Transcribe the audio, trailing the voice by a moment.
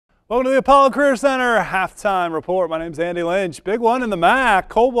Welcome to the Apollo Career Center halftime report. My name's Andy Lynch. Big one in the MAC.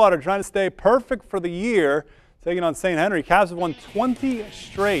 Coldwater trying to stay perfect for the year, taking on St. Henry. Cavs have won 20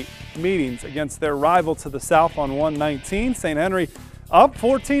 straight meetings against their rival to the south on 119. St. Henry up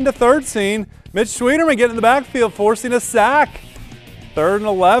 14-13. Mitch Schwederman getting in the backfield, forcing a sack. 3rd and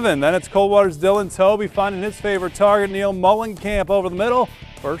 11. Then it's Coldwater's Dylan Toby finding his favorite target, Neil Mullenkamp, over the middle.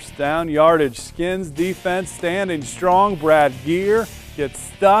 First down yardage. Skins defense standing strong. Brad Gear gets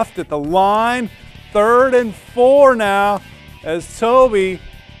stuffed at the line. 3rd and 4 now as Toby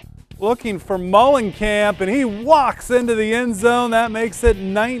looking for Mullenkamp, and he walks into the end zone. That makes it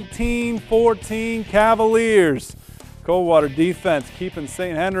 19-14 Cavaliers. Coldwater defense keeping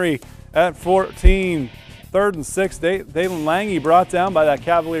St. Henry at 14. 3rd and 6. Dalen Lange brought down by that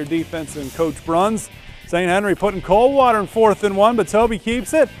Cavalier defense and Coach Bruns. St. Henry putting Coldwater in 4th and 1, but Toby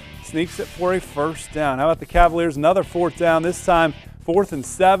keeps it. Sneaks it for a first down. How about the Cavaliers? Another 4th down, this time 4th and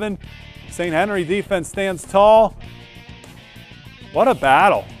 7. St. Henry defense stands tall. What a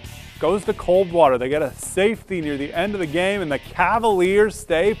battle. Goes to Coldwater. They get a safety near the end of the game, and the Cavaliers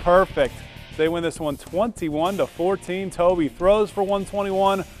stay perfect. They win this one 21-14. Toby throws for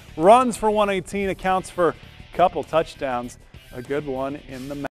 121, runs for 118, accounts for a couple touchdowns. A good one in the